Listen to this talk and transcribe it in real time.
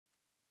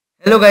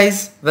Hello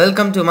guys,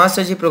 welcome to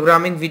Master G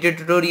Programming video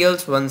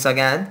tutorials once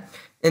again.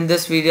 In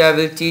this video I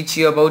will teach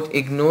you about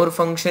ignore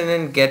function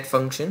and get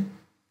function.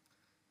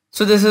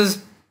 So this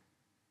is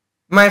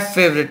my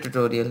favorite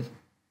tutorial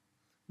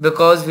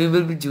because we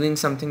will be doing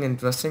something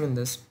interesting in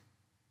this.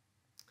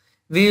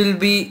 We will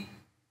be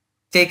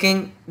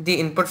taking the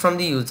input from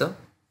the user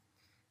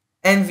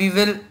and we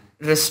will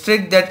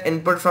restrict that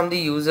input from the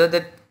user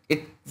that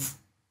it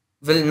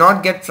will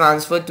not get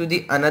transferred to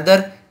the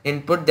another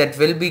input that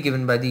will be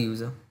given by the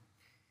user.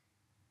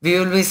 We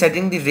will be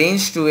setting the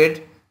range to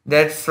it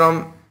that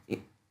from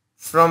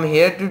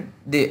here to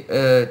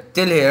the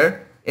till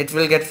here it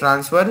will get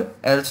transferred,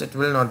 else it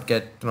will not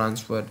get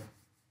transferred.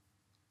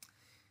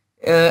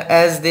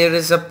 As there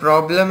is a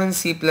problem in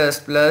C++,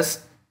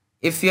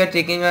 if you are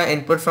taking an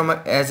input from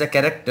as a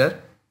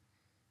character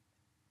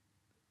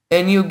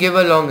and you give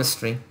a long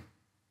string,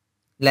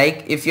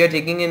 like if you are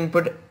taking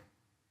input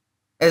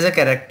as a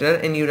character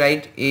and you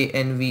write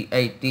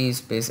ANVIT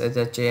space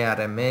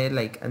SHARMA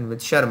like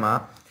Anvit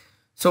Sharma.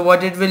 So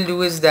what it will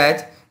do is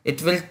that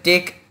it will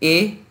take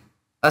a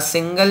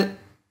single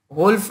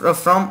whole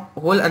from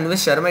whole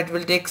Anvit Sharma, it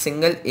will take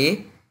single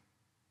a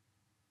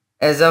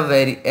as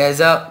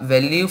a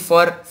value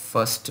for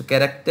first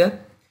character,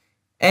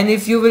 and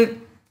if you will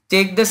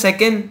take the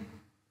second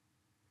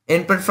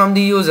input from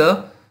the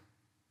user,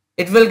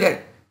 it will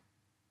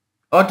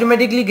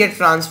automatically get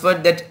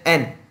transferred that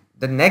n,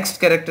 the next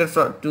character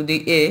to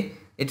the a,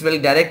 it will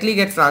directly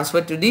get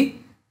transferred to the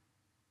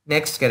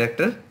next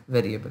character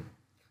variable.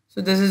 So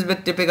this is a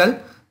bit typical.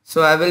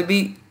 So I will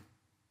be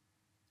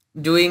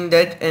doing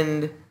that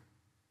and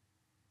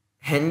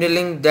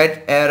handling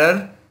that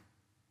error,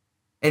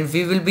 and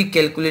we will be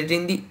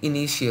calculating the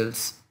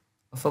initials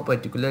of a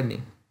particular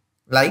name.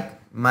 Like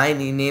my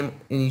name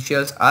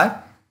initials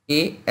are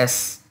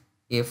AS.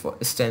 A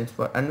stands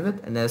for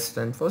Anvit and S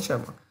stands for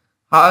Sharma.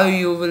 How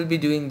you will be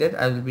doing that,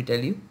 I will be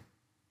telling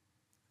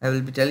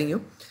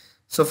you.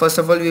 So first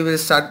of all, we will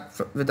start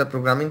with the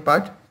programming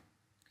part.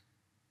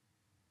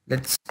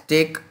 Let's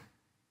take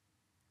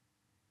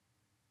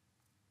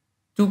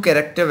two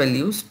character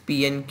values,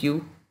 P and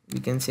Q, we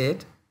can say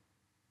it.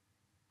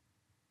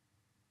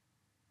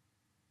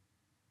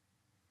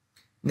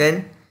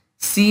 Then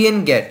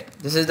cin.get,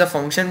 this is the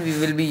function we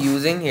will be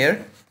using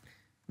here,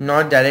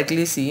 not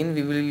directly cin,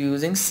 we will be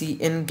using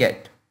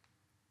cin.get.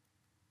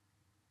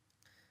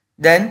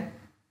 Then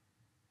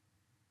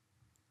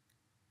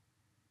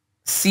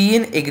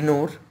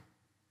cin.ignore,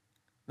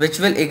 which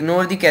will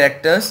ignore the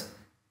characters,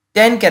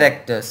 10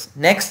 characters.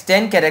 Next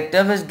 10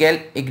 characters will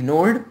get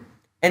ignored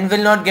and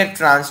will not get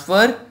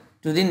transferred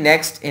to the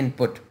next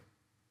input.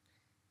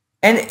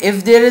 And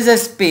if there is a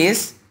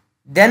space,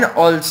 then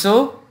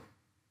also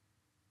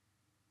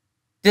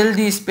till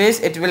the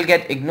space it will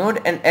get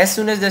ignored, and as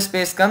soon as the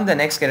space comes, the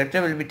next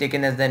character will be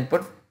taken as the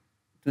input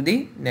to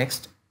the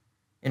next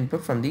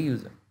input from the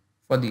user,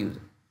 for the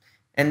user.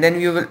 And then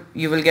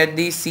you will get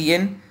the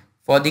cin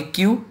for the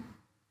Q.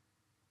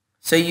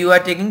 So you are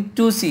taking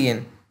two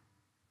cin,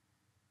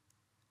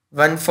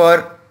 one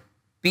for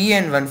P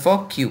and one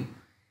for Q,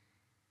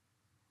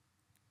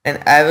 and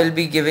I will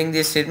be giving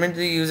this statement to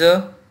the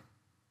user.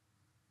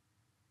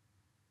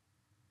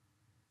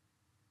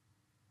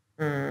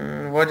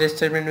 What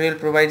statement will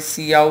provide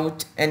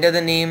cout, enter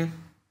the name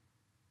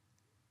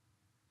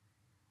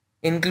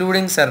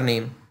including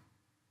surname.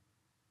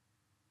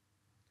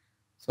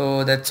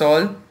 So that's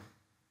all.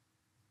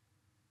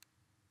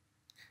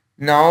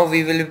 Now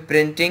we will be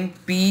printing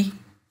P,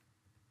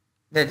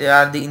 that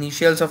are the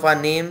initials of our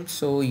name.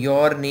 So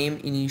your name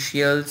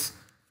initials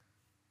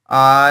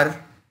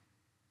are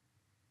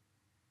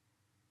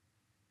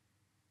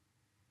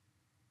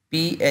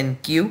P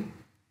and Q,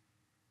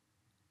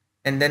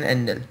 and then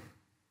endl.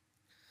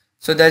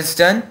 So that's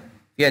done.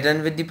 We are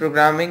done with the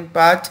programming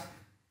part.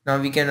 Now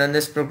we can run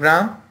this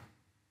program.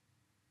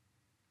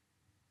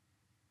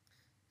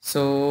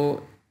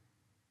 So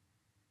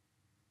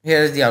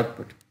here is the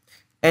output.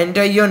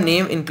 Enter your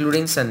name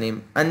including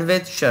surname,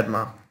 Anvit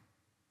Sharma,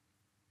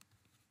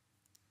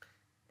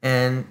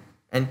 and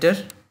enter.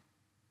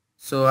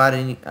 So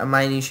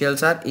my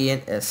initials are A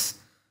and S.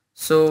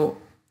 So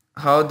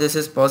how this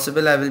is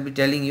possible, I will be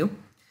telling you.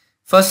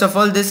 First of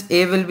all, this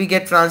A will be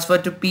get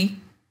transferred to P.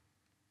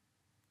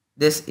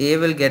 This A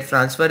will get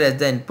transferred as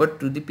the input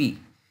to the P.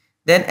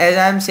 Then as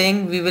I am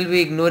saying, we will be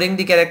ignoring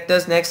the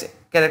characters, next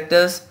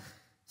characters.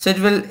 So it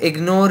will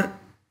ignore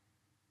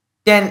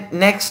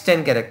next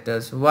 10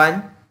 characters.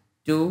 1,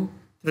 2,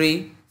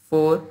 3,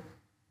 4,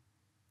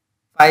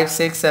 5,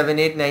 6, 7,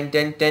 8, 9,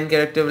 10. 10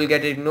 character will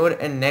get ignored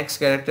and next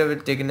character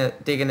will taken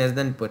as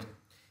the input.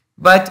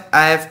 But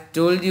I have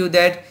told you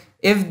that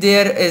if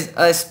there is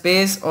a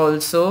space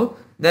also,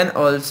 then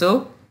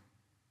also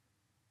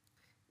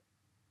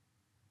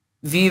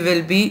we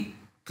will be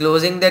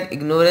closing that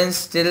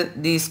ignorance till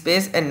the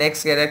space and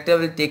next character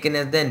will taken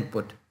as the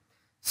input.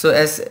 So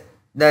as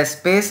the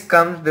space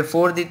comes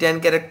before the 10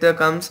 character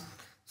comes,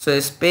 so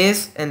a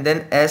space and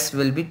then S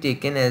will be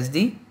taken as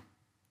the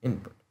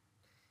input.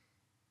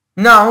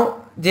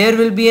 Now there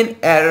will be an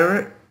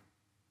error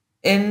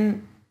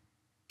in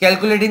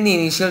calculating the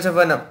initials of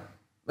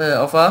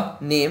a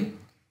name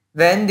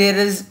when there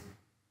is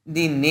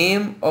the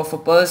name of a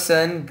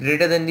person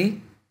greater than the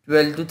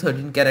 12 to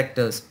 13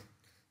 characters.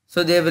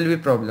 So there will be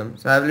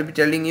problems. So I will be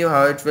telling you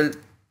how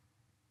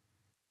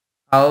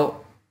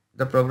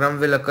the program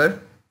will occur.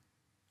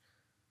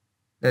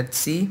 Let's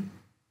see.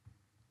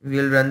 We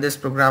will run this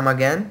program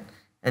again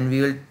and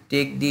we will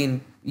take the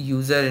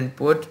user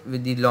input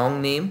with the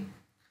long name,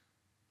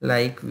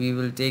 like we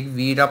will take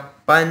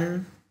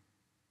Veerappan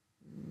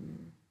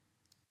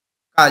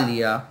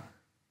Kalia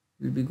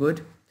will be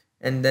good,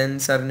 and then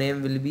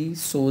surname will be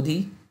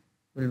Sodhi,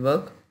 will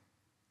work,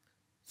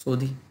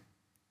 Sodhi.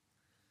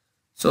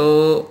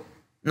 So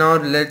now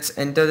let's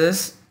enter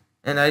this,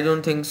 and I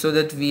don't think so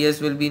that VS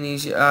will be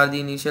are the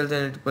initials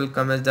and it will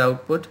come as the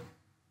output.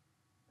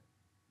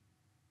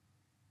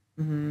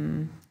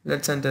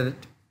 Let's enter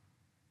it.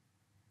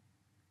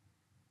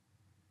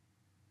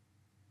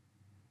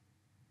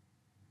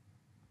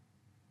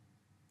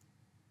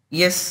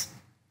 Yes,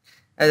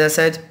 as I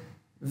said,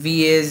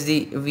 VA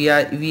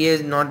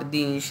is not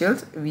the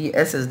initials,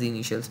 VS is the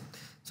initials.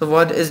 So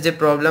what is the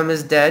problem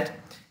is that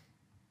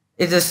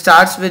it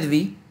starts with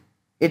V,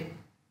 it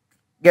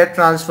get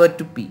transferred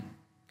to P,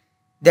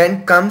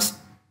 then comes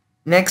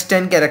next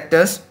 10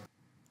 characters.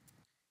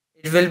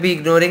 It will be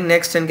ignoring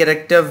next 10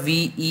 character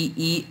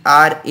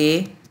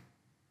VEERA.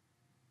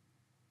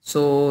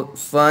 So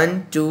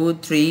 1 2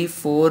 3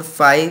 4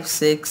 5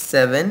 6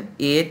 7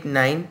 8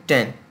 9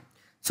 10.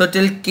 So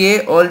till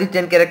K, all the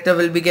 10 character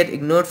will be get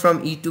ignored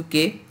from E to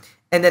K,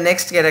 and the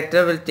next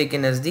character will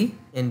taken as the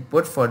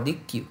input for the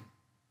Q.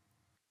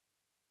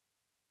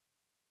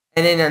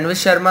 And in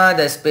Anvish Sharma,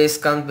 the space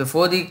comes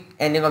before the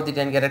ending of the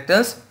 10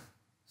 characters,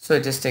 so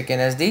it is taken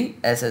as the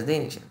S as the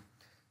initial.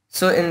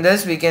 So in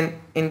this we can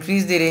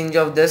increase the range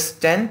of this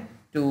 10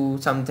 to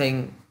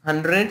something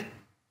 100,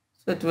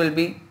 so it will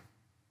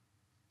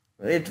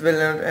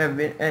not have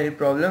been any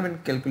problem in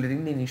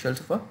calculating the initials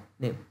of a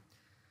name.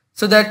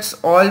 So that's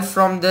all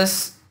from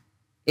this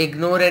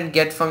ignore and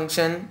get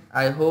function.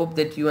 I hope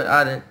that you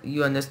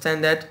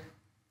understand that,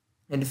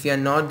 and if you are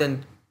not,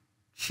 then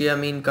share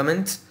me in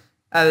comments.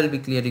 I will be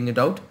clearing it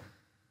out.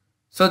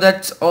 So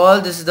that's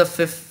all. This is the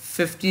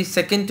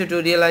 52nd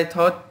tutorial I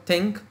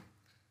think.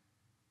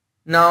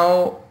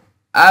 Now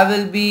I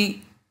will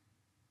be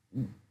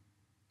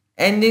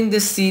ending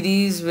this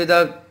series with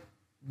a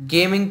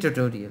gaming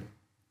tutorial.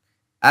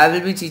 I will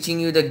be teaching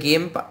you the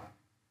game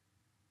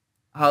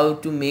how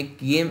to make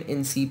game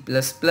in C++.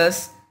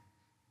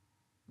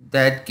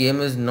 That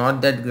game is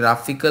not that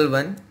graphical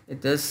one.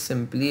 It is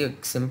simply a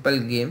simple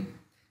game.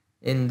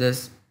 In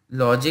this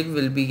logic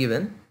will be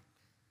given.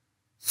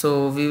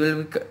 So we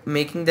will be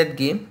making that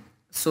game.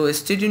 So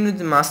stay tuned with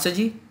the Master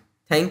G.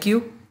 Thank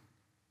you.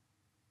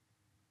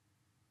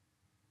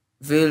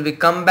 We will be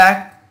come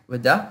back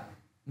with a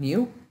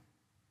new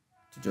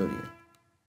tutorial.